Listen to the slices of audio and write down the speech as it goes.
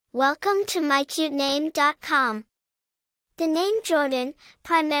Welcome to mycutename.com. The name Jordynn,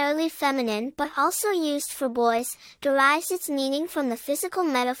 primarily feminine but also used for boys, derives its meaning from the physical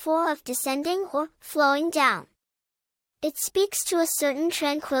metaphor of descending or flowing down. It speaks to a certain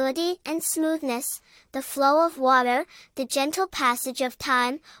tranquility and smoothness, the flow of water, the gentle passage of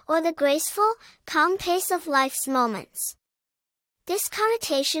time, or the graceful, calm pace of life's moments. This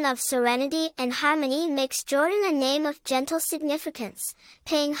connotation of serenity and harmony makes Jordynn a name of gentle significance,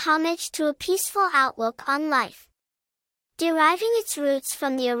 paying homage to a peaceful outlook on life. Deriving its roots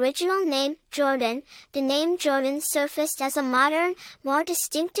from the original name, Jordyn, the name Jordynn surfaced as a modern, more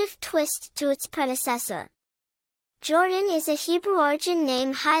distinctive twist to its predecessor. Jordynn is a Hebrew origin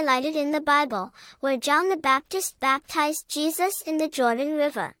name highlighted in the Bible, where John the Baptist baptized Jesus in the Jordan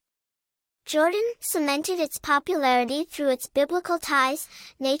River. Jordynn cemented its popularity through its biblical ties,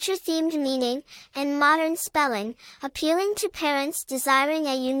 nature-themed meaning, and modern spelling, appealing to parents desiring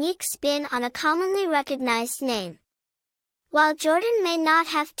a unique spin on a commonly recognized name. While Jordynn may not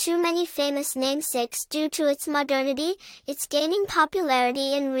have too many famous namesakes due to its modernity, it's gaining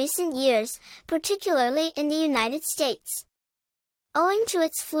popularity in recent years, particularly in the United States. Owing to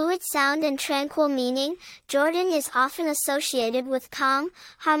its fluid sound and tranquil meaning, Jordynn is often associated with calm,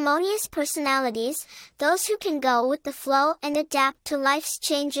 harmonious personalities, those who can go with the flow and adapt to life's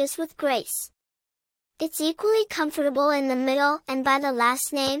changes with grace. It's equally comfortable in the middle and by the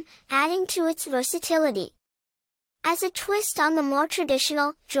last name, adding to its versatility. As a twist on the more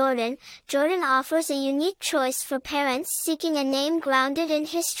traditional Jordynn, Jordynn offers a unique choice for parents seeking a name grounded in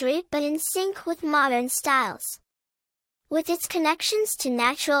history but in sync with modern styles. With its connections to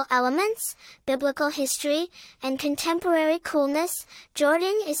natural elements, biblical history, and contemporary coolness,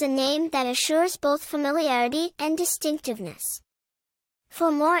 Jordynn is a name that assures both familiarity and distinctiveness. For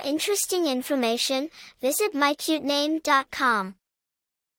more interesting information, visit mycutename.com.